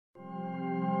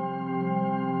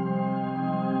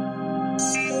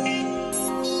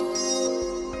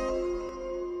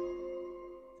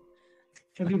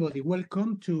Everybody,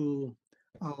 welcome to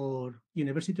our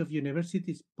University of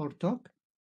Universities Port Talk.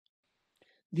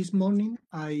 This morning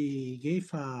I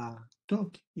gave a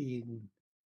talk in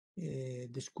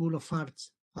the School of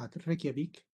Arts at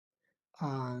Reykjavik,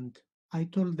 and I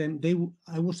told them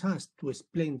I was asked to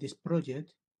explain this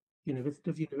project, University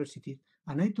of Universities,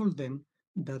 and I told them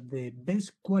that the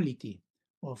best quality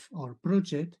of our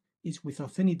project is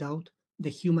without any doubt the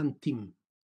human team.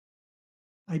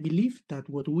 I believe that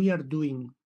what we are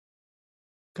doing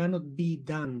cannot be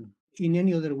done in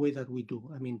any other way that we do.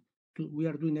 I mean, we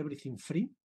are doing everything free,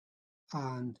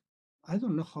 and I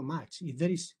don't know how much, if there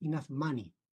is enough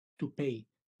money to pay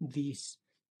this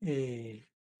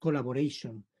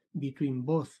collaboration between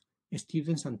both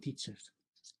students and teachers.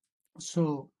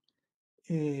 So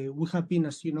we have been,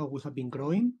 as you know, we have been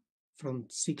growing from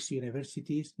 6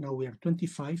 universities. Now we are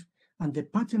 25, and the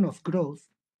pattern of growth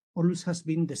always has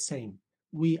been the same.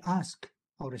 We ask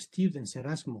our students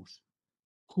Erasmus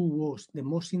who was the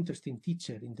most interesting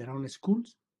teacher in their own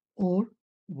schools, or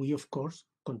we, of course,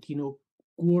 continue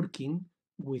working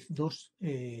with those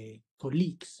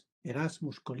colleagues,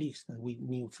 Erasmus colleagues that we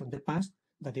knew from the past,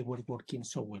 that they were working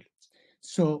so well.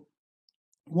 So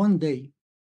one day,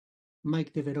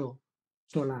 Mike Devereaux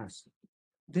told us,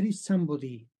 there is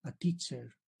somebody, a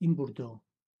teacher in Bordeaux,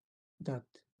 that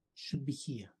should be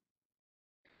here.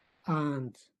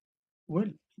 And,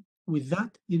 well, with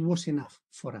that, it was enough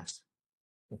for us.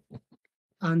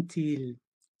 Until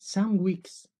some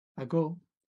weeks ago,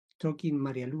 talking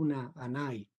Maria Luna and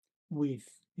I with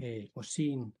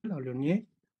Oisin Laulonier,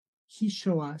 he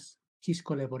showed us his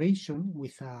collaboration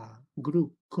with a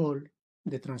group called,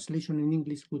 the translation in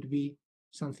English would be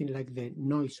something like the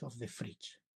noise of the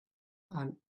fridge.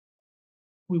 And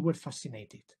we were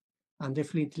fascinated. And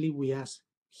definitely we asked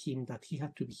him that he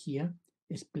had to be here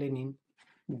explaining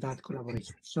that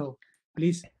collaboration. So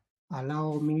please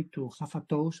allow me to have a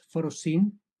toast for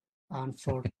Oisin and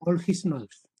for all his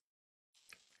notes.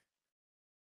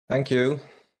 Thank you.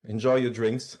 Enjoy your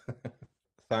drinks.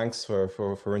 Thanks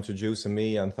for introducing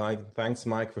me, and thanks,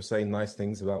 Mike, for saying nice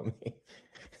things about me.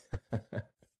 It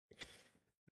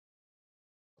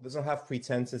doesn't have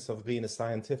pretenses of being a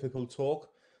scientific talk,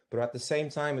 but at the same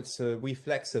time, it's a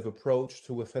reflexive approach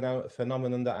to a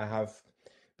phenomenon that I have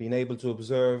been able to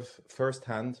observe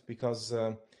firsthand, because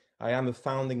I am a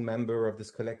founding member of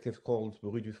this collective called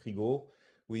Rue du Frigo.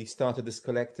 We started this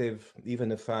collective,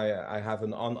 even if I have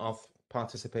an on-off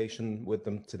participation with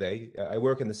them today. I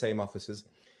work in the same offices,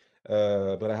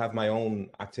 but I have my own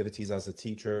activities as a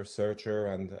teacher, searcher,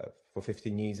 and for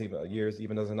 15 years,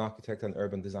 even as an architect and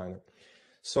urban designer.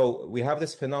 So we have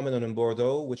this phenomenon in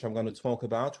Bordeaux, which I'm going to talk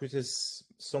about, which is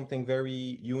something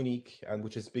very unique and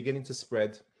which is beginning to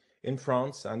spread in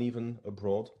France and even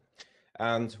abroad.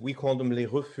 And we call them les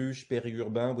refuges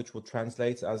périurbains, which will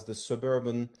translate as the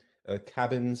suburban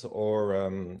cabins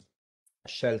or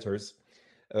shelters.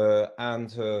 What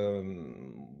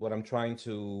I'm trying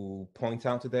to point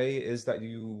out today is that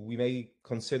we may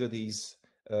consider these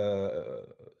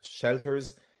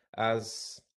shelters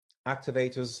as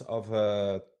activators of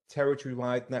a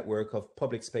territory-wide network of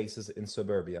public spaces in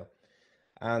suburbia.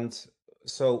 And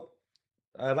so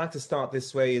I'd like to start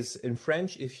this way. Is in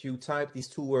French, if you type these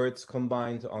two words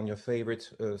combined on your favorite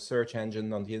search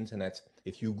engine on the internet,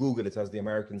 if you Google it, as the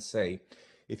Americans say,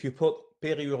 if you put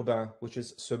périurbain, which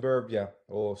is suburbia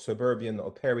or suburban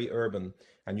or peri-urban,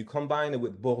 and you combine it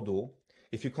with Bordeaux,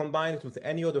 if you combine it with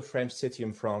any other French city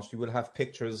in France, you will have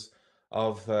pictures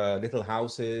of little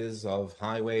houses, of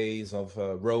highways, of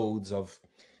roads, of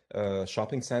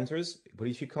shopping centers. But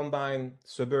if you combine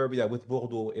suburbia with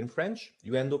Bordeaux in French,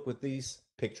 you end up with these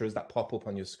pictures that pop up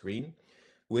on your screen,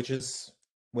 which is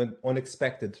when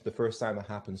unexpected the first time it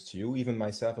happens to you. Even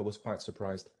myself, I was quite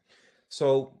surprised.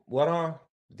 So what are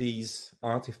these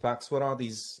artifacts? What are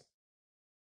these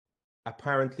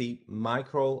apparently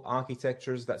micro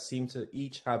architectures that seem to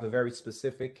each have a very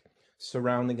specific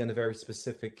surrounding and a very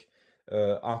specific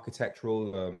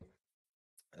architectural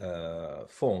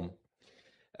form?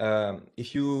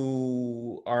 If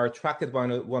you are attracted by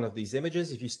one of these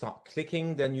images, if you start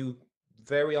clicking, then you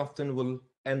very often will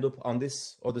end up on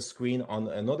this other screen on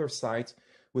another site,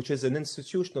 which is an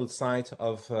institutional site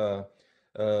of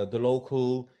the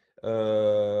local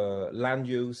land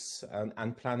use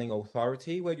and planning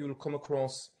authority, where you'll come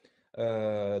across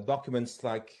documents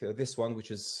like this one, which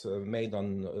is made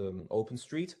on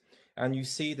OpenStreet. And you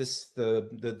see this,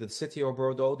 the city of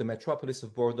Bordeaux, the metropolis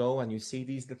of Bordeaux, and you see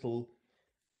these little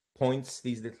points,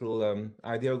 these little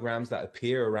ideograms that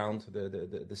appear around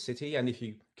the city. And if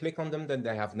you click on them, then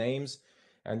they have names.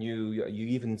 and you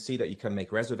even see that you can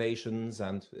make reservations,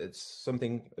 and it's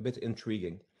something a bit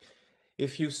intriguing.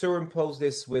 If you superimpose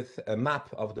this with a map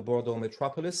of the Bordeaux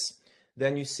metropolis,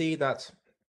 then you see that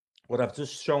what I've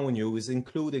just shown you is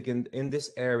included in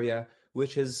this area,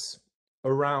 which is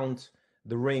around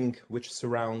the ring which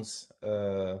surrounds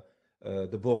the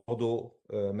Bordeaux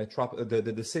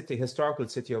the city, historical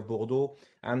city of Bordeaux,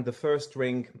 and the first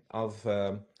ring of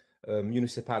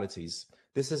municipalities.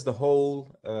 This is the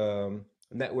whole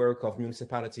network of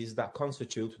municipalities that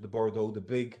constitute the Bordeaux, the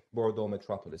big Bordeaux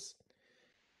metropolis.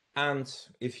 And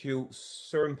if you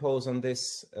superimpose on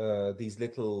this these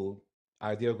little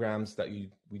ideograms that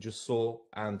we just saw,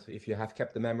 and if you have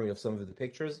kept the memory of some of the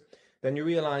pictures, then you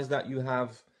realize that you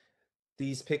have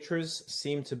these pictures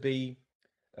seem to be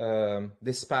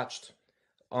dispatched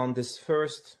on this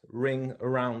first ring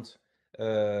around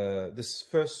this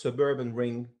first suburban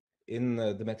ring in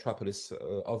the metropolis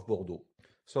of Bordeaux.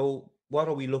 So what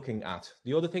are we looking at?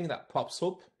 The other thing that pops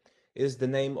up is the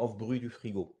name of Bru du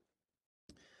Frigo.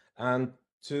 And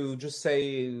to just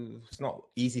say, it's not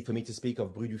easy for me to speak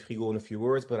of Bru du Frigo in a few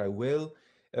words, but I will.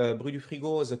 Bru du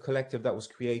Frigo is a collective that was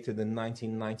created in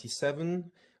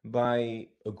 1997 by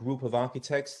a group of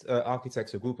architects,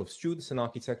 a group of students in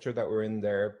architecture that were in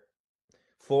their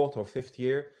 4th or 5th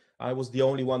year. I was the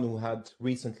only one who had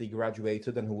recently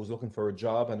graduated and who was looking for a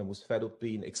job and was fed up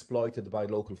being exploited by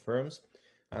local firms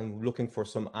and looking for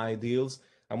some ideals.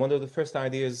 And one of the first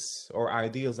ideas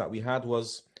that we had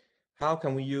was, how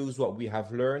can we use what we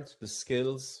have learned, the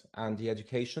skills and the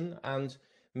education, and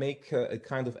make a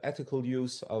kind of ethical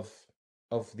use of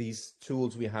these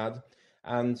tools we had,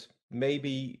 and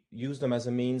maybe use them as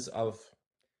a means of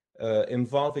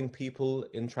involving people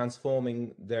in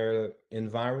transforming their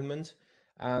environment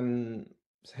and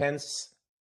hence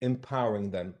empowering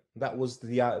them. That was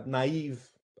the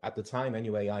naive, at the time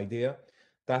anyway, idea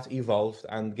that evolved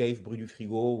and gave Bru du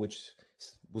Frigo, which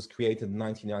was created in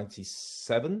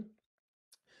 1997.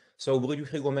 So Bru du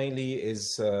Frigo mainly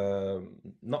is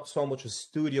not so much a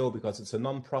studio because it's a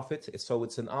non-profit. So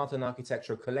it's an art and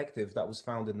architecture collective that was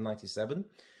founded in 1997.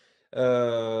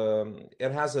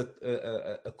 It has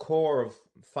a core of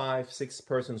 5-6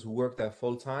 persons who work there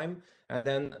full time, and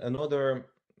then another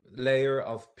layer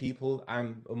of people.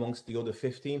 I'm amongst the other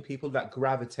 15 people that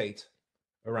gravitate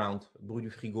around Bru du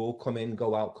Frigo, come in,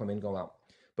 go out, come in, go out.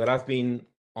 But I've been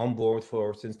on board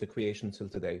since the creation till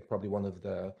today, probably one of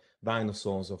the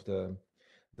dinosaurs of the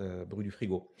Bru du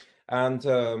Frigo. And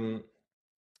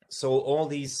so all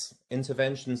these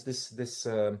interventions,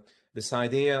 this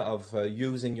idea of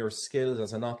using your skills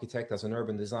as an architect, as an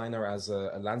urban designer, as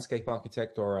a landscape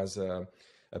architect, or as a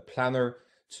planner,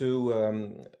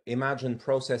 to imagine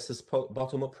processes,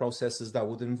 bottom-up processes that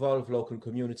would involve local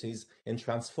communities in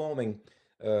transforming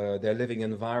their living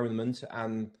environment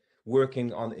and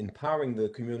working on empowering the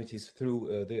communities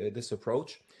through this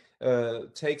approach,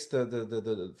 takes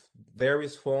the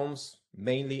various forms,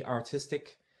 mainly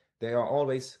artistic. They are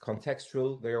always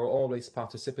contextual, they are always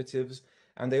participative,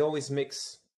 and they always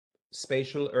mix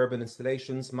spatial urban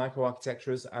installations,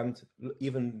 microarchitectures, and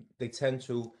even they tend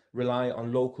to rely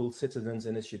on local citizens'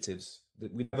 initiatives.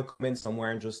 We never come in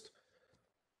somewhere and just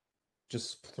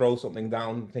throw something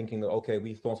down thinking that, okay,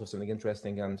 we thought of something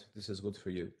interesting and this is good for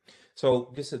you. So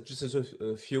this is just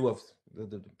a few of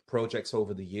the projects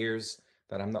over the years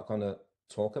that I'm not going to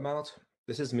talk about.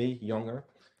 This is me, younger.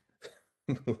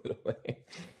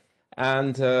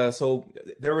 And so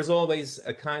there is always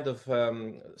a kind of,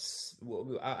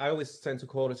 I always tend to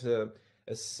call it a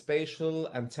spatial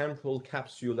and temporal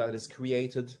capsule that is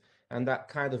created and that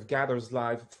kind of gathers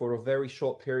life for a very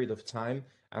short period of time,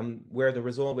 and where there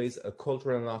is always a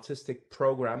cultural and artistic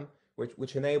program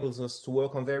which enables us to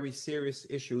work on very serious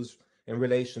issues in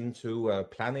relation to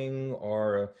planning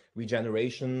or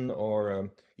regeneration or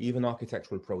even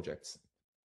architectural projects.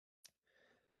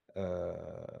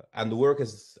 And the work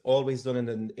is always done in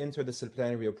an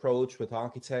interdisciplinary approach with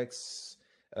architects,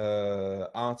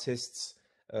 artists,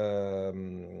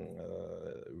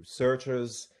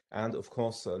 researchers, and of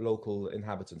course local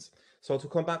inhabitants. So to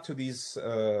come back to these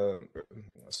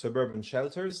suburban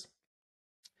shelters,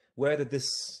 where did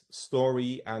this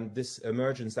story and this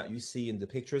emergence that you see in the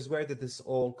pictures, where did this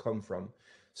all come from?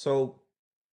 So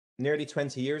nearly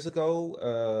 20 years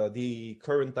ago, the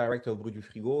current director of Bru du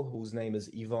Frigo, whose name is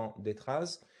Yvan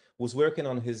Détraz, was working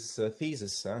on his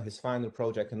thesis, his final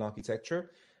project in architecture,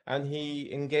 and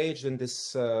he engaged in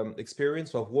this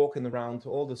experience of walking around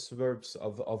all the suburbs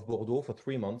of Bordeaux for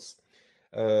 3 months.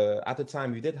 At the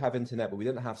time, we did have internet, but we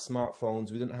didn't have smartphones,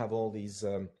 we didn't have all these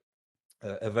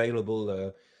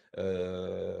available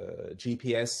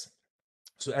GPS.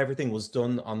 So everything was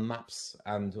done on maps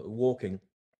and walking.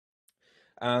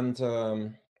 and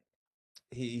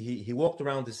he walked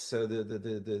around this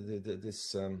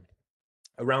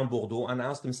around Bordeaux and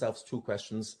asked himself two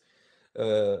questions.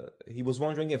 He was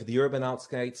wondering if the urban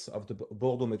outskirts of the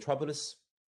Bordeaux metropolis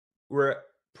were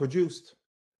produced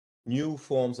new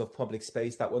forms of public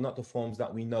space that were not the forms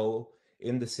that we know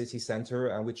in the city center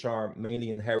and which are mainly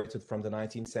inherited from the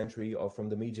 19th century or from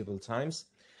the medieval times,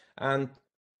 and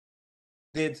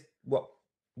did what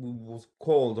was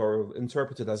called or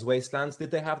interpreted as wastelands,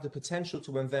 did they have the potential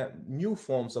to invent new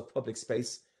forms of public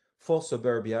space for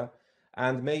suburbia,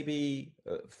 and maybe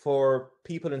for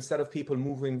people, instead of people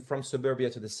moving from suburbia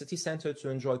to the city center to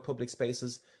enjoy public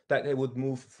spaces, that they would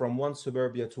move from one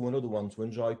suburbia to another one to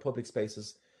enjoy public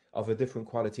spaces of a different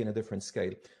quality and a different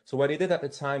scale. So what he did at the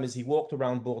time is he walked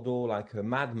around Bordeaux like a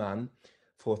madman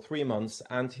for 3 months,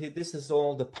 and this is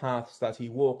all the paths that he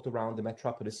walked around the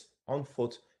metropolis on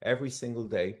foot every single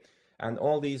day, and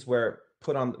all these were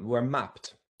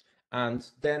mapped,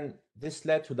 and then this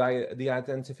led to the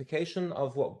identification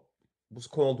of what was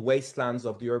called wastelands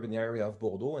of the urban area of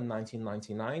Bordeaux in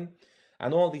 1999,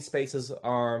 and all these spaces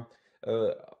are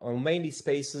mainly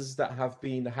spaces that had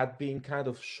been kind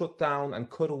of shut down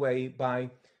and cut away by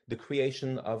the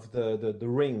creation of the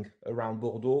ring around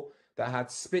Bordeaux, that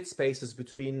had split spaces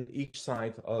between each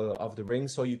side of the ring.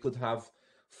 So you could have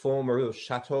former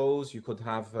chateaus, you could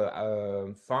have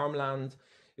farmland,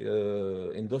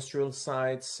 industrial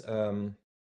sites,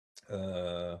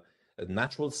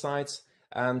 natural sites,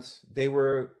 and they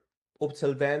were up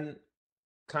till then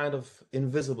kind of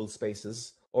invisible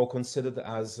spaces or considered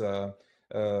as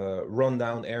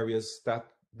rundown areas that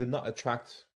did not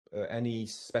attract any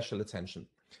special attention.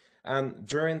 And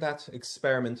during that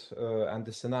experiment and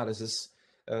this analysis,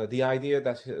 the idea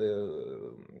that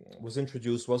was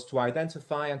introduced was to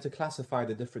identify and to classify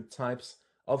the different types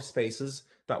of spaces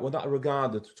that were not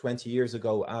regarded 20 years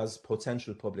ago as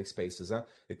potential public spaces.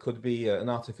 It could be an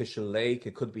artificial lake,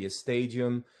 it could be a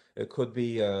stadium, it could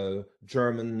be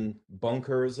German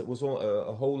bunkers. It was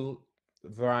a whole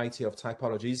variety of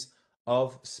typologies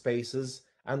of spaces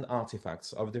and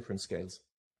artifacts of different scales.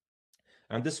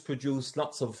 And this produced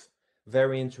lots of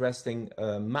very interesting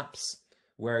maps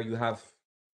where you have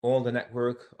all the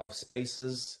network of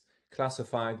spaces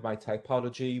classified by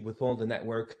typology with all the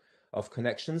network of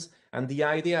connections. And the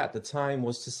idea at the time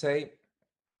was to say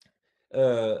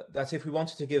that if we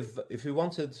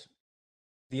wanted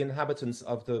the inhabitants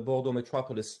of the Bordeaux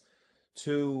metropolis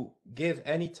to give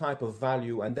any type of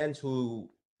value and then to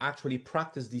actually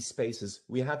practice these spaces,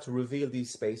 we had to reveal these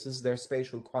spaces, their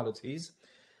spatial qualities,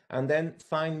 and then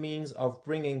find means of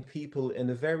bringing people in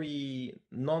a very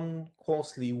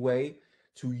non-costly way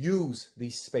to use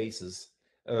these spaces,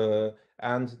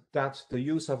 and that the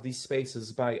use of these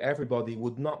spaces by everybody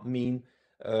would not mean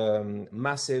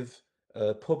massive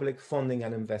public funding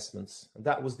and investments.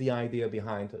 That was the idea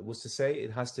behind it, was to say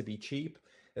it has to be cheap,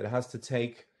 it has to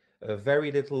take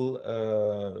very little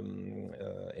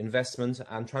investment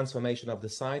and transformation of the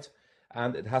site,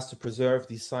 and it has to preserve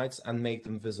these sites and make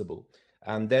them visible.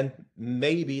 And then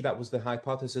maybe that was the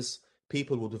hypothesis,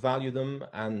 people would value them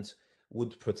and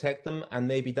would protect them, and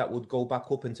maybe that would go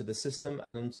back up into the system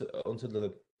and onto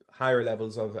the higher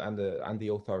levels of and the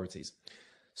authorities.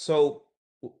 So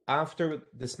after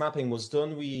this mapping was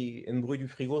done, we in Bruit du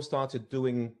Frigo started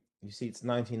doing, you see it's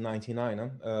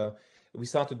 1999, we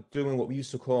started doing what we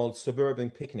used to call suburban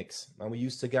picnics, and we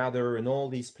used to gather in all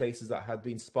these places that had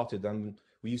been spotted, and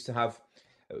we used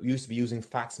to be using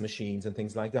fax machines and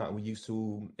things like that, and we used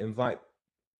to invite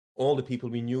all the people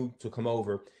we knew to come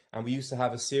over, and we used to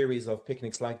have a series of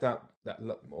picnics like that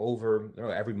over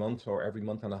every month or every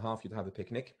month and a half you'd have a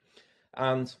picnic.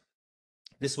 And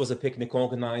this was a picnic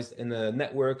organized in a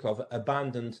network of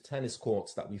abandoned tennis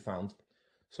courts that we found.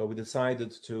 So we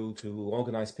decided to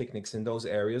organize picnics in those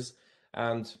areas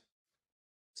and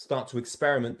start to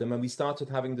experiment them, and we started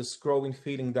having this growing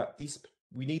feeling that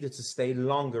we needed to stay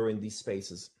longer in these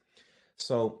spaces.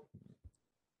 So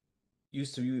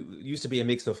used to be a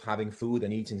mix of having food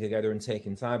and eating together and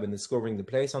taking time and discovering the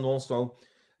place, and also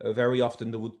very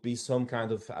often there would be some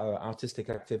kind of artistic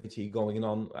activity going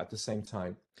on at the same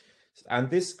time. And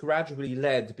this gradually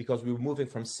led, because we were moving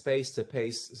from space to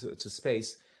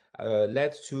space,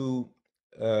 led to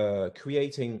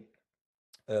creating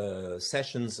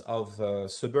sessions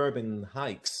of suburban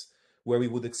hikes where we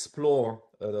would explore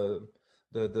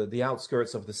the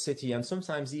outskirts of the city, and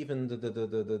sometimes even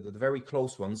the very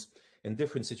close ones in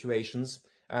different situations,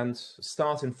 and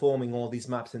start informing all these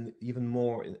maps in even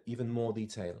more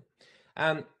detail.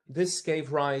 And this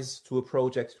gave rise to a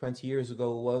project 20 years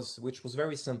ago, which was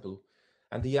very simple.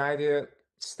 And the idea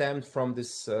stemmed from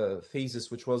this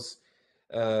thesis, which was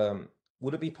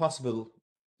would it be possible,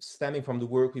 stemming from the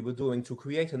work we were doing, to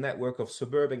create a network of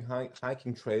suburban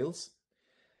hiking trails?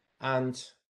 And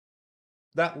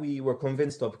that we were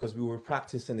convinced of because we were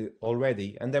practicing it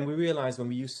already. And then we realized when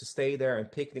we used to stay there and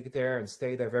picnic there and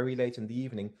stay there very late in the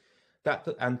evening,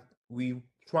 and we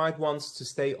tried once to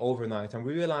stay overnight, and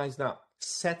we realized that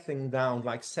settling down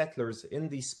like settlers in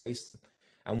these spaces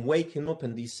and waking up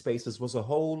in these spaces was a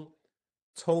whole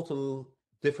total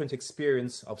different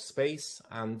experience of space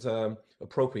and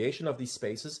appropriation of these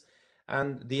spaces.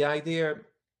 And the idea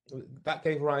that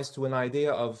gave rise to an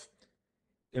idea of,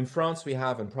 in France we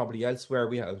have, and probably elsewhere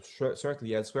we have,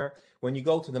 certainly elsewhere, when you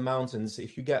go to the mountains,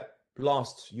 if you get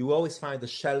lost, you always find a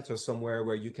shelter somewhere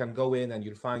where you can go in and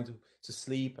you'll find to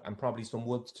sleep and probably some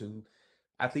wood to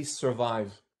at least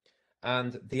survive.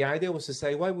 And the idea was to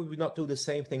say, why would we not do the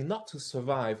same thing, not to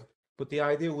survive, but the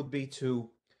idea would be to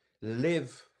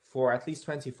live for at least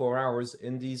 24 hours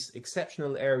in these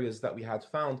exceptional areas that we had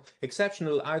found,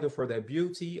 exceptional either for their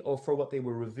beauty or for what they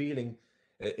were revealing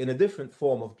in a different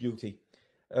form of beauty.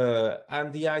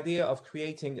 And the idea of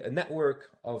creating a network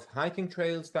of hiking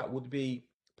trails that would be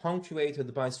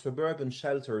punctuated by suburban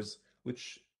shelters,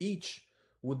 which each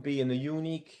would be in a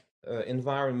unique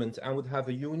environment and would have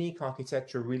a unique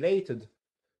architecture related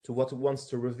to what it wants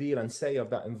to reveal and say of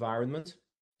that environment,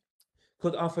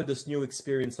 could offer this new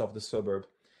experience of the suburb.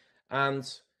 And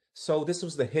so this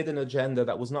was the hidden agenda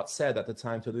that was not said at the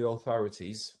time to the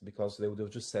authorities, because they would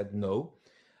have just said no.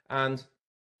 And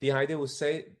the idea was,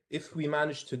 say, if we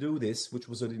manage to do this, which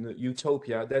was a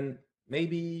utopia, then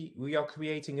maybe we are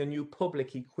creating a new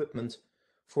public equipment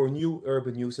for new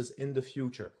urban uses in the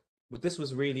future. But this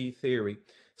was really theory.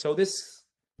 So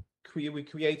we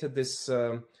created this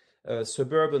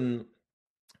suburban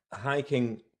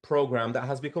hiking program that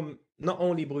has become not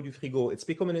only Bruit du Frigo, it's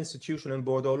become an institution in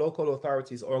Bordeaux. Local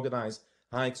authorities organize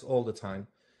hikes all the time.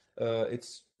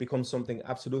 It's become something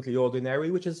absolutely ordinary,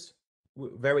 which is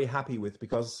very happy with,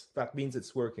 because that means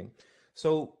it's working.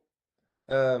 So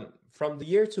from the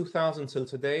year 2000 till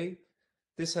today,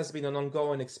 this has been an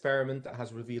ongoing experiment that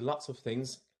has revealed lots of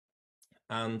things.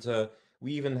 And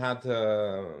we even had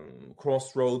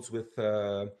crossroads with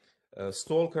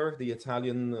Stalker, the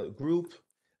Italian group,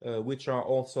 which are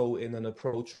also in an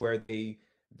approach where they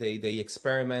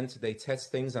experiment, they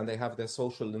test things, and they have their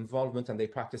social involvement, and they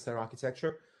practice their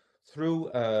architecture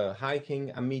through hiking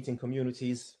and meeting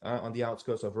communities on the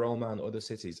outskirts of Roma and other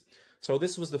cities. So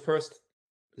this was the first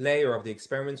layer of the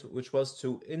experiment, which was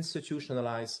to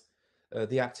institutionalize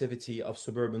the activity of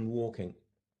suburban walking.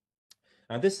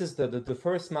 And this is the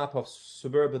first map of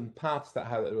suburban paths that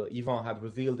Yvan had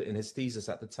revealed in his thesis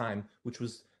at the time, which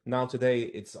was now today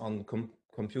it's on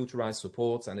computerized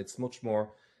supports, and it's much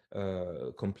more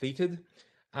completed.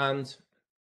 And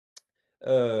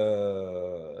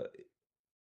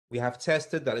we have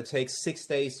tested that it takes 6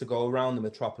 days to go around the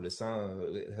metropolis.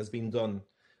 It has been done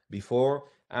before,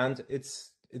 and it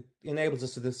enables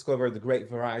us to discover the great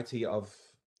variety of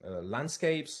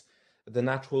landscapes, the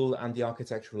natural and the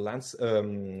architectural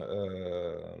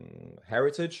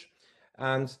heritage,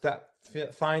 and that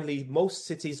finally most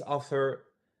cities offer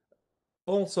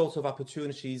all sorts of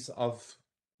opportunities of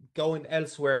going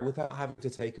elsewhere without having to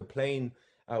take a plane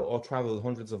or travel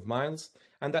hundreds of miles,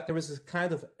 and that there is a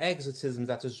kind of exotism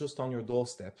that is just on your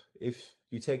doorstep if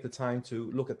you take the time to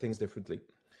look at things differently.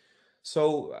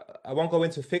 So I won't go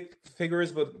into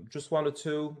figures, but just one or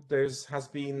two. Has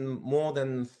been more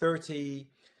than 30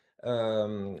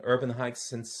 urban hikes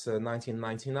since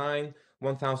 1999,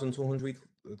 1,200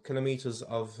 kilometers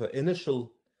of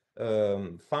initial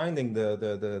finding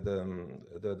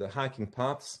the hiking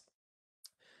paths,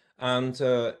 and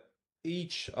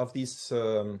each of these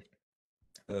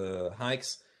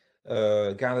hikes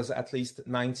gathers at least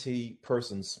 90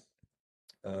 persons.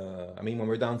 I mean, when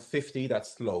we're down 50,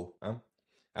 that's low, huh?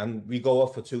 And we go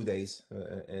off for 2 days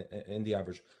in the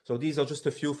average. So these are just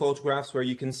a few photographs where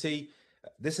you can see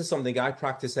this is something I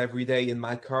practice every day in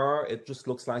my car. It just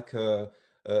looks like an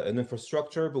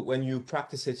infrastructure, but when you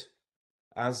practice it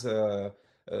as a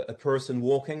person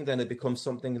walking, then it becomes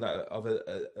something of a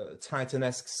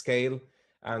Titanesque scale,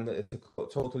 and it's a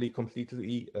totally,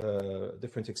 completely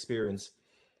different experience.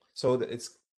 So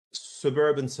it's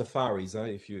suburban safaris,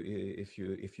 if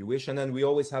you wish. And then we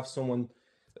always have someone,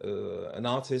 an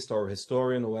artist or a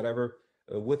historian or whatever,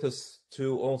 with us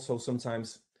to also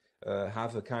sometimes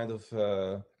have a kind of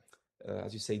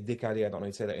as you say, décalé, I don't know how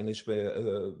to say that in English, but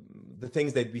the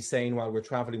things they'd be saying while we're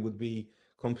traveling would be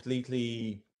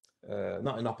completely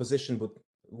not in opposition, but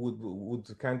would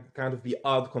kind of be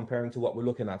odd comparing to what we're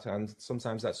looking at, and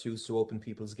sometimes that's used to open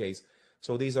people's gaze.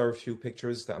 So these are a few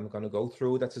pictures that I'm going to go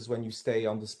through. That is when you stay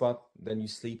on the spot, then you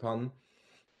sleep on.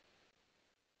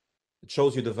 it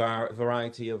shows you the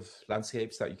variety of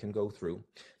landscapes that you can go through.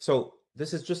 So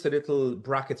this is just a little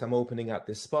bracket I'm opening at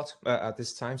this spot, at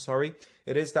this time, sorry.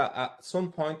 It is that at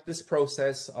some point, this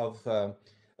process of,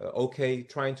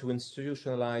 trying to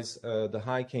institutionalize the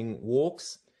hiking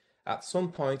walks, at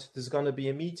some point, there's going to be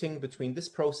a meeting between this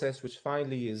process, which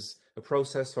finally is a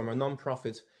process from a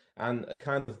non-profit, and a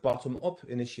kind of bottom-up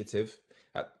initiative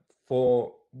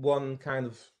for one kind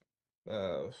of,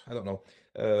 I don't know,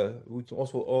 we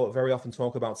also very often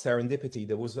talk about serendipity.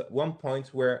 There was one point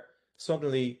where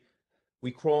suddenly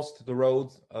we crossed the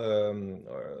road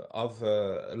of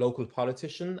a local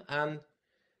politician, and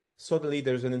suddenly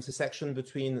there's an intersection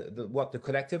between what the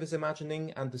collective is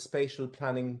imagining and the spatial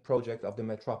planning project of the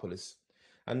metropolis.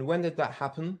 And when did that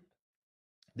happen?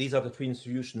 These are the three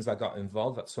institutions that got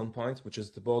involved at some point, which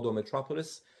is the Bordeaux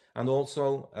metropolis, and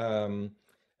also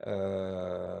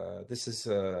this is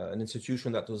an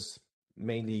institution that does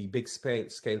mainly big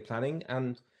scale planning.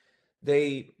 And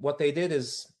what they did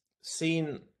is,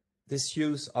 seeing this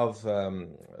use of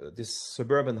this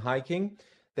suburban hiking,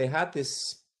 they had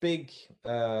this big,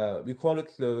 we call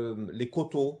it les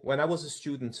coteaux. When I was a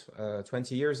student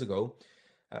 20 years ago,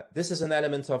 this is an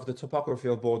element of the topography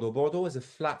of Bordeaux. Bordeaux is a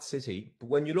flat city, but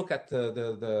when you look at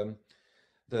the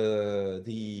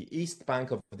east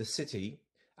bank of the city,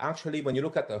 actually, when you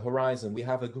look at the horizon, we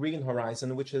have a green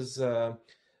horizon, which is a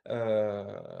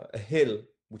hill,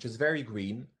 which is very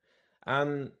green.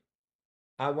 And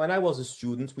when I was a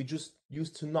student, we just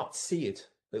used to not see it.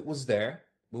 It was there,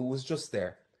 but it was just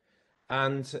there.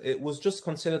 And it was just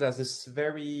considered as this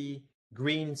very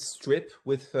green strip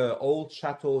with old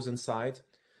chateaus inside,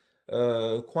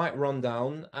 quite run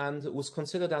down, and it was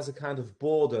considered as a kind of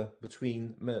border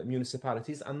between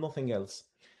municipalities and nothing else.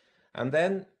 And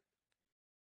then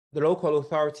the local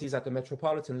authorities at the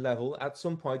metropolitan level at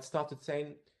some point started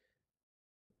saying,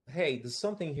 hey, there's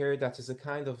something here that is a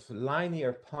kind of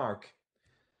linear park.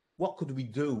 What could we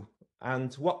do?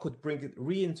 And what could bring it,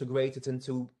 reintegrate it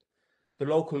into the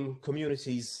local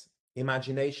community's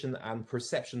imagination and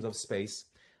perceptions of space?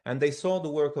 And they saw the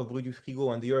work of Rue du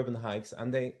Frigo and the urban hikes,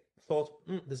 and they thought,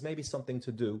 there's maybe something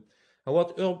to do. And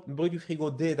what Rue du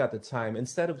Frigo did at the time,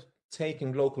 instead of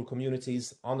taking local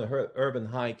communities on a urban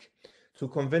hike to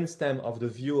convince them of the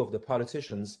view of the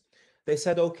politicians, they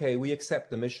said, okay, we accept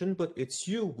the mission, but it's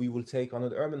you we will take on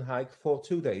an urban hike for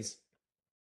 2 days.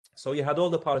 So you had all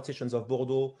the politicians of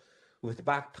Bordeaux with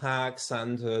backpacks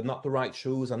and not the right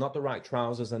shoes and not the right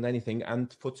trousers and anything.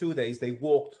 And for 2 days, they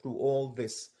walked through all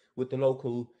this with the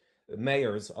local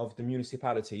mayors of the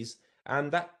municipalities.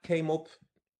 And that came up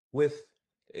with,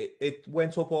 it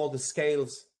went up all the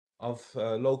scales of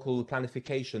local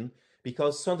planification,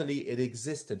 because suddenly it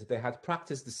existed. They had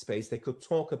practiced the space, they could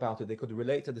talk about it, they could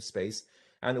relate to the space,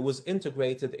 and it was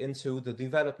integrated into the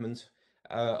development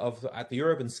at the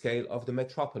urban scale of the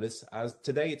metropolis. As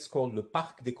today it's called le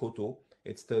Parc des Coteaux,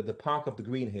 it's the Park of the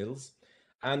Green Hills,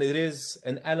 and it is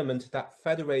an element that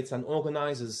federates and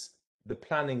organizes the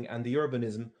planning and the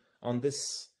urbanism on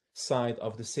this side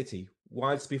of the city,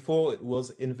 whilst before it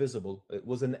was invisible, it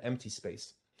was an empty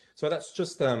space. So that's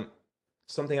just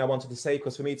something I wanted to say,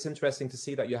 because for me it's interesting to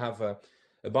see that you have a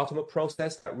bottom-up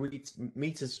process that really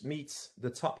meets the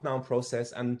top-down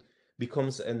process and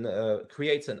becomes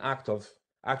creates an act of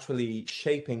actually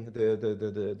shaping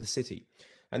the city.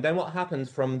 And then what happened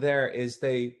from there is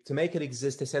to make it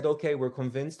exist, they said, okay, we're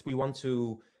convinced, we want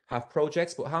to have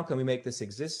projects, but how can we make this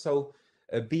exist? So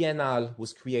a biennale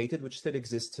was created, which still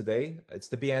exists today. It's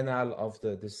the Biennale of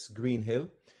this Green Hill.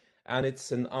 And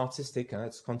it's an artistic and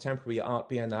it's contemporary art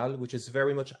biennale, which is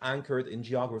very much anchored in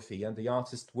geography and the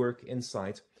artist's work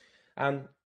inside. And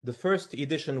the first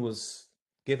edition was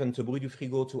given to Rue du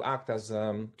Frigo to act as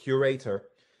curator.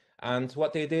 And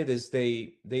what they did is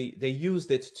they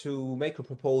used it to make a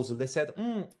proposal. They said,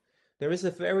 there is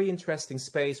a very interesting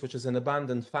space, which is an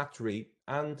abandoned factory.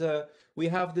 And we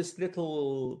have this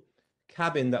little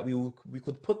cabin that we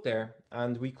could put there,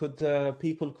 and we could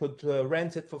people could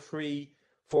rent it for free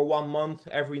for 1 month.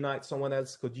 Every night someone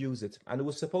else could use it, and it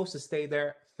was supposed to stay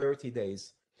there 30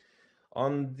 days.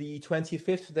 On the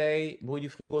 25th day, Rue du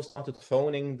Frigo started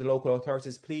phoning the local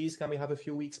authorities, please, can we have a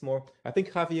few weeks more? I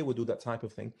think Javier would do that type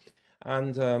of thing.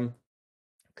 And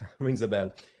rings a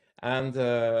bell. And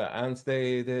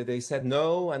they said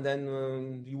no, and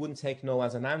then you wouldn't take no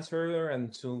as an answer,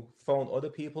 and to phone other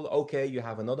people, okay, you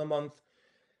have another month.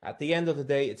 At the end of the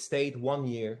day, it stayed 1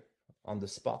 year on the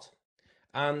spot.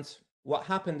 And what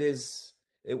happened is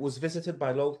it was visited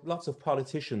by lots of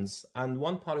politicians, and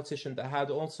one politician that had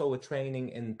also a training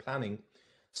in planning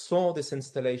saw this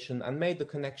installation and made the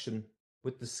connection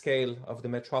with the scale of the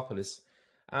metropolis,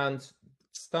 and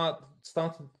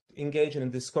started engaging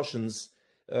in discussions,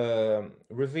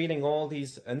 revealing all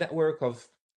these a network of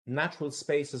natural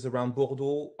spaces around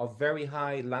Bordeaux of very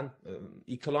high land,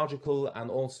 ecological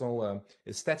and also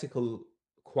aesthetical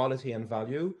quality and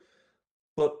value.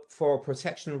 But for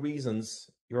protection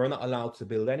reasons, you're not allowed to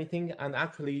build anything. And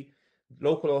actually,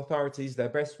 local authorities, their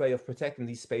best way of protecting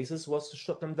these spaces was to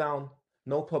shut them down,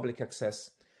 no public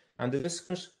access. And the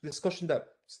discussion that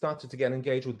started to get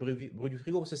engaged with Bruit du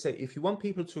Frigo was to say, if you want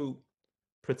people to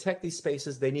protect these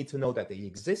spaces, they need to know that they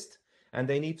exist and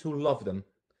they need to love them.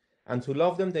 And to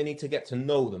love them, they need to get to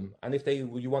know them. And if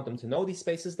you want them to know these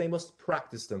spaces, they must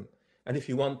practice them. And if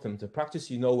you want them to practice,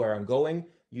 you know where I'm going,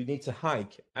 you need to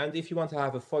hike. And if you want to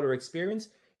have a fuller experience,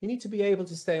 you need to be able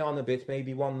to stay on a bit,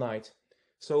 maybe one night.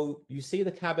 So you see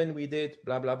the cabin we did,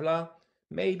 blah, blah, blah.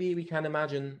 Maybe we can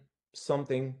imagine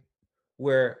something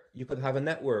where you could have a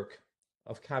network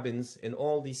of cabins in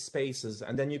all these spaces,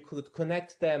 and then you could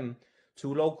connect them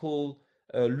to local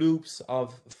loops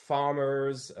of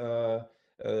farmers,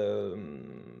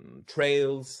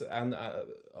 trails, and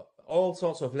all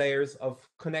sorts of layers of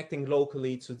connecting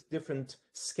locally to different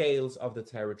scales of the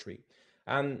territory.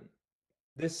 And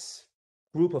this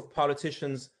group of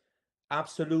politicians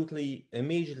absolutely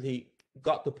immediately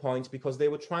got the point, because they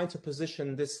were trying to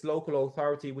position this local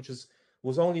authority, which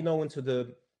was only known to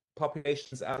the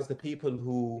populations as the people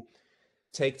who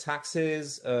take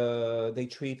taxes, they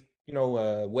treat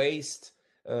waste,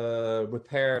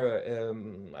 repair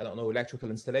I don't know, electrical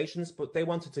installations, but they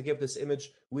wanted to give this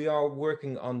image, we are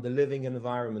working on the living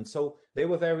environment. So they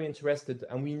were very interested,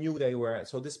 and we knew they were.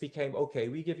 So this became, okay,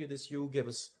 we give you this, you give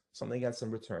us something else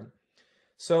in return.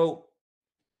 So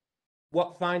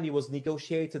what finally was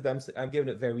negotiated, I'm giving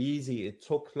it very easy, it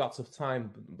took lots of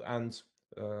time, and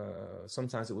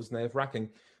sometimes it was nerve-wracking,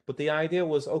 but the idea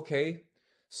was, okay,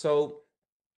 so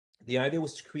the idea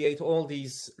was to create all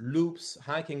these loops,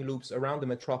 hiking loops around the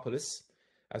metropolis.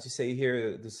 As you say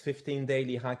here, there's 15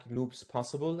 daily hiking loops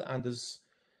possible, and there's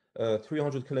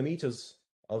 300 kilometers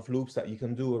of loops that you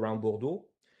can do around Bordeaux.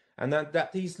 And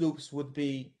that these loops would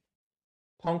be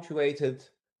punctuated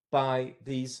by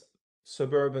these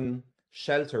suburban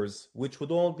shelters, which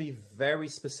would all be very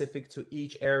specific to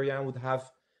each area and would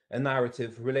have a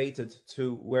narrative related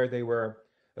to where they were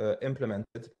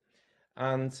implemented.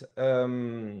 And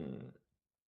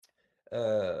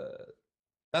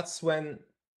that's when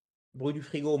Bruit du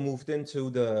Frigo moved into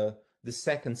the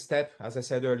second step, as I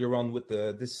said earlier on, with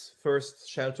this first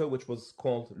shelter, which was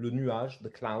called Le Nuage, the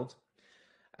cloud,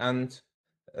 and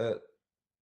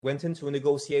went into a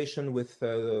negotiation with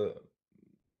the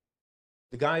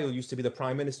guy who used to be the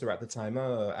prime minister at the time,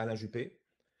 Alain Juppé,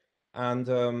 and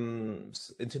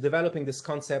into developing this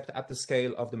concept at the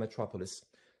scale of the metropolis.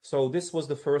 So this was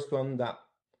the first one that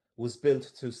was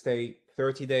built to stay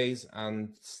 30 days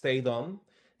and stayed on.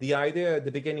 The idea at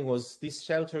the beginning was these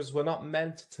shelters were not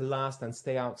meant to last and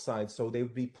stay outside, so they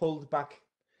would be pulled back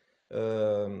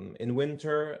in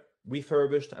winter,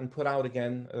 refurbished and put out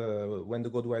again when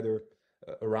the good weather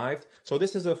arrived. So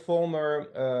this is a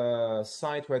former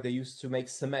site where they used to make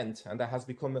cement, and that has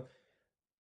become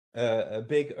a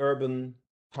big urban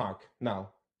park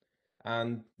now.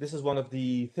 And this is one of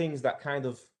the things that kind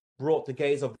of brought the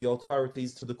gaze of the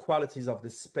authorities to the qualities of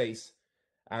this space.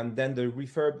 And then the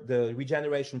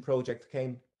regeneration project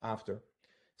came after.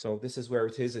 So this is where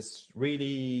it is. It's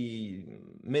really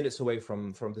minutes away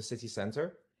from the city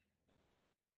center.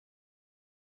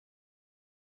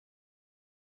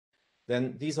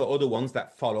 Then these are other ones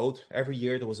that followed. Every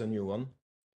year there was a new one.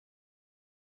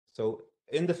 So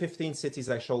in the 15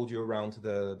 cities I showed you around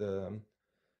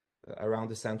around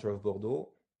the center of Bordeaux.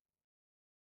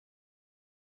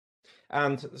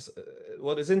 And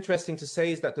what is interesting to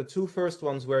say is that the two first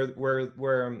ones were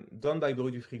done by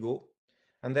Bruit du Frigo,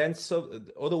 and then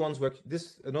other ones were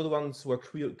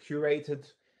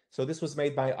curated. So this was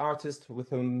made by artists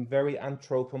with a very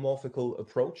anthropomorphical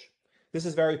approach. This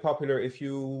is very popular if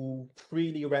you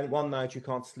freely rent one night, you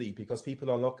can't sleep because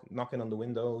people are knocking on the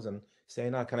windows and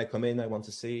saying, "Ah, can I come in? I want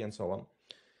to see," and so on.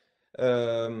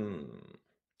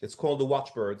 It's called the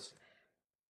Watchbirds.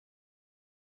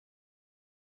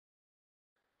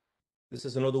 This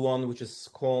is another one which is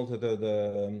called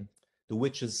the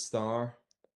Witch's Star.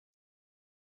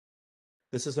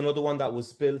 This is another one that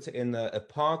was built in a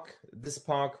park. This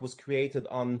park was created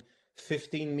on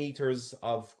 15 meters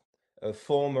of a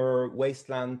former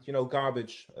wasteland,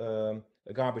 garbage, a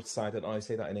garbage site. I don't know how I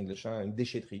say that in English, in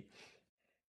déchetterie.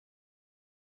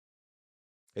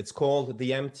 It's called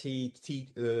the empty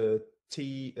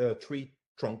tree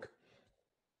trunk.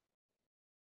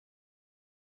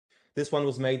 This one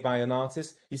was made by an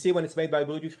artist. You see, when it's made by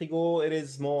Rue du Frigo, it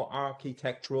is more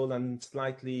architectural and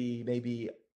slightly maybe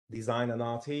design and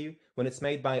arty. When it's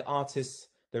made by artists,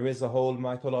 there is a whole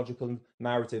mythological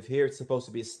narrative. Here, it's supposed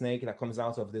to be a snake that comes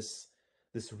out of this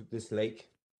lake.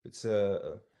 It's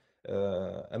a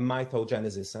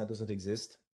mythogenesis. That doesn't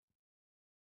exist.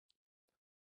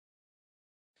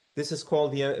 This is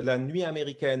called the La Nuit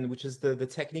Américaine, which is the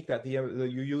technique that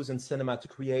you use in cinema to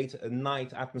create a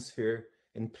night atmosphere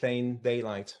in plain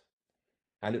daylight.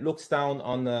 And it looks down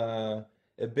on a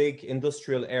big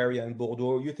industrial area in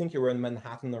Bordeaux. You think you're in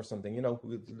Manhattan or something. You know,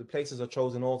 the places are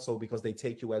chosen also because they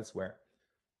take you elsewhere.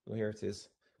 So here it is,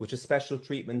 which is special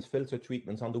treatment, filter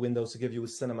treatment on the windows to give you a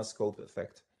cinemascope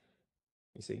effect.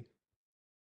 You see?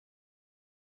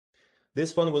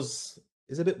 This one is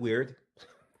a bit weird.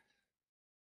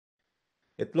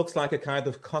 It looks like a kind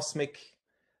of cosmic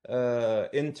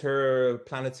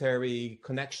interplanetary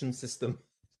connection system.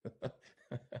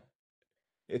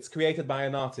 It's created by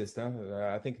an artist,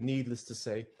 I think needless to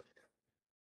say.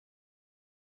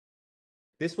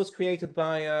 This was created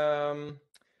by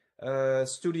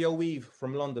Studio Weave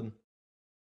from London.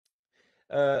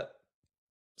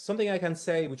 Something I can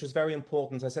say, which is very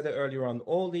important, I said it earlier on,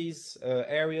 all these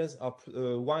areas are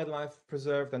wildlife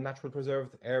preserved and natural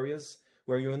preserved areas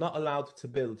where you're not allowed to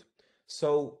build.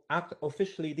 So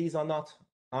officially, these are not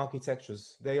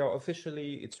architectures. They are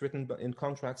officially, it's written in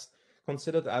contracts,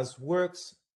 considered as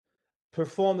works,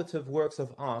 performative works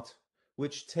of art,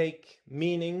 which take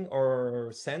meaning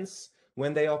or sense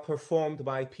when they are performed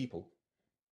by people.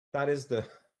 That is the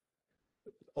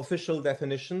official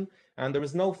definition. And there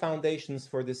is no foundations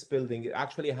for this building. It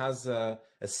actually has a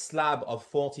slab of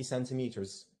 40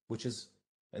 centimeters, which is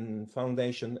a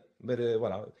foundation. But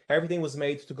well, everything was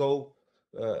made to go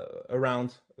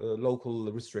around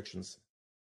local restrictions.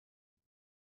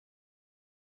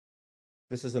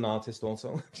 This is an artist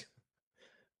also.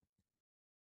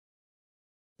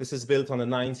 This is built on a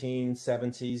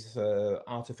 1970s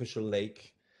artificial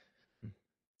lake.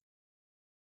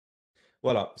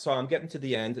 Voila, so I'm getting to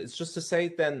the end. It's just to say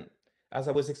then, as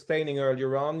I was explaining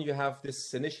earlier on, you have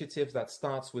this initiative that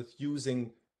starts with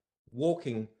using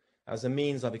walking as a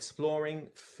means of exploring,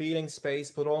 feeling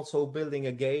space, but also building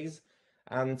a gaze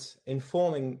and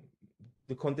informing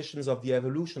the conditions of the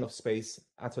evolution of space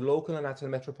at a local and at a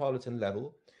metropolitan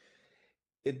level.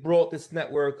 It brought this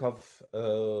network of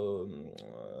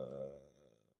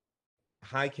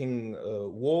hiking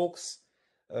walks,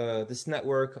 this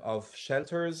network of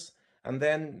shelters, and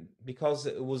then because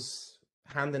it was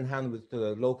hand in hand with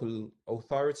the local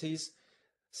authorities,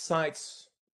 sites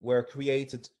were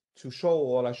created to show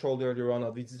all I showed earlier on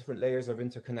of these different layers of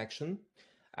interconnection.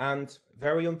 And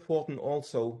very important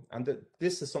also, and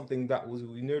this is something that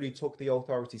we nearly took the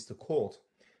authorities to court.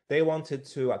 They wanted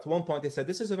to, at one point they said,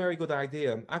 this is a very good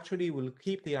idea. Actually, we'll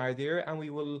keep the idea and we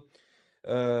will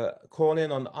call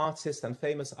in on artists and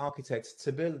famous architects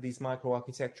to build these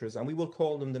micro-architectures, and we will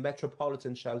call them the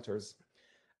metropolitan shelters.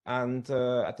 And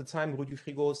at the time, Rue du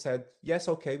Frigo said, yes,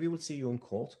 okay, we will see you in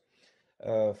court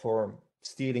for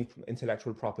stealing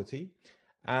intellectual property.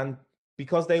 And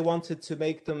because they wanted to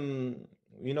make them,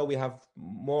 you know, we have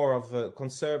more of a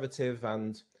conservative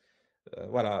and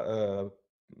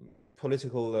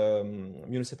political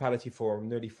municipality for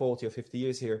nearly 40 or 50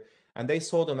 years here. And they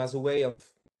saw them as a way of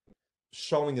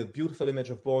showing a beautiful image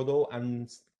of Bordeaux and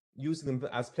using them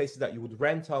as places that you would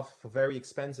rent off for very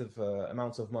expensive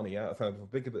amounts of money, for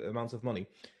big amounts of money.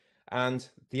 And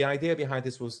the idea behind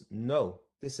this was, no,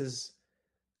 this is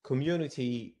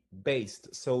community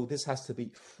based. So this has to be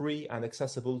free and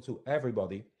accessible to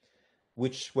everybody,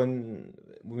 which when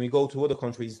we go to other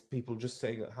countries, people just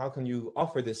say, how can you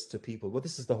offer this to people? Well,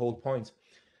 this is the whole point.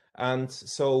 And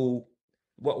so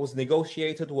what was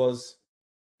negotiated was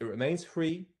it remains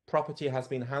free. Property has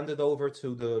been handed over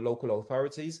to the local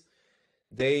authorities.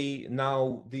 They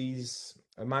now, these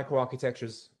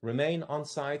micro-architectures remain on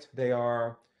site. They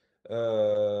are,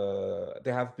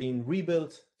 they have been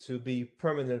rebuilt to be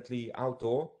permanently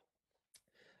outdoor.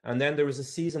 And then there is a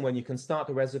season when you can start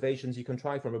the reservations. You can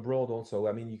try from abroad also.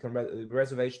 I mean, you can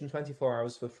reservation 24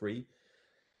 hours for free.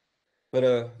 But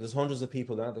there's hundreds of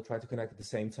people there that try to connect at the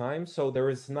same time. So there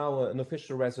is now an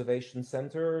official reservation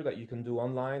center that you can do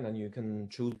online, and you can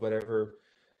choose whatever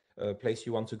place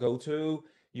you want to go to.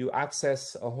 You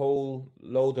access a whole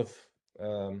load of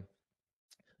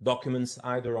documents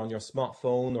either on your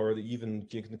smartphone, or even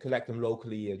you can collect them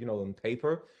locally, you know, on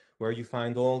paper, where you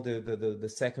find all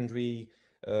the secondary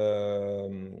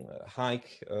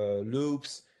hike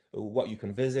loops, what you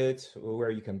can visit,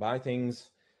 where you can buy things.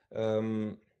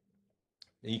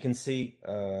 You can see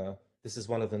this is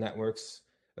one of the networks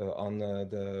on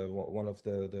one of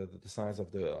the sides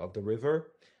of the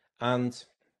river. And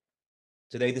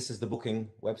today, this is the booking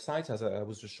website, as I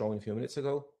was just showing a few minutes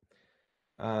ago.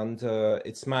 And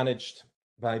it's managed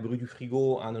by Bruit du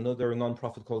Frigo and another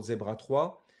non-profit called Zebra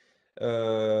 3.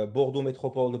 Bordeaux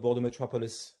Métropole, the Bordeaux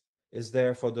Metropolis, is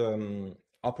there for the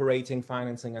operating,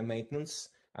 financing, and maintenance,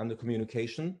 and the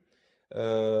communication.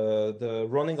 The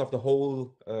running of the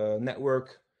whole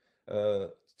network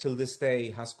till this day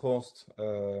has cost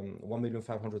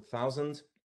 1,500,000,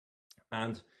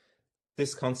 and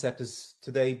this concept is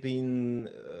today being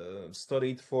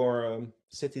studied for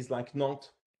cities like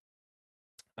Nantes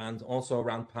and also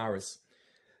around Paris.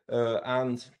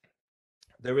 And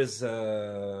there is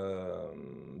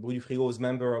Bruit du Frigo is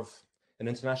member of an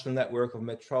international network of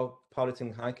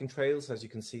metropolitan hiking trails, as you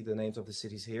can see the names of the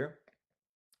cities here.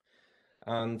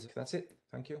 And that's it.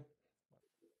 Thank you.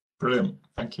 Brilliant.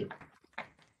 Thank you.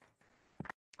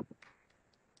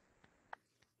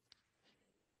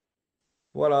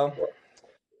 Voila.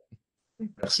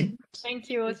 Merci. Thank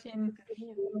you, Oisin.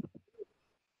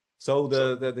 So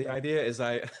the idea is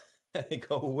I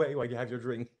go away while you have your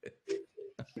drink.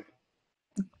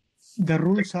 The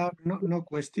rules are no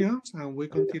questions, and we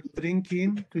continue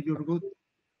drinking to your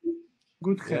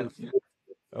good health. Yeah.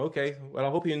 Okay. Well, I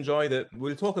hope you enjoyed it.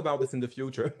 We'll talk about this in the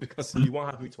future because you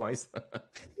won't have me twice.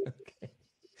 Okay.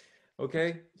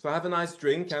 Okay. So have a nice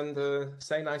drink and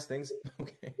say nice things.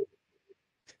 Okay.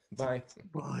 Bye.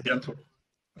 Bye. Bientôt.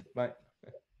 Bye.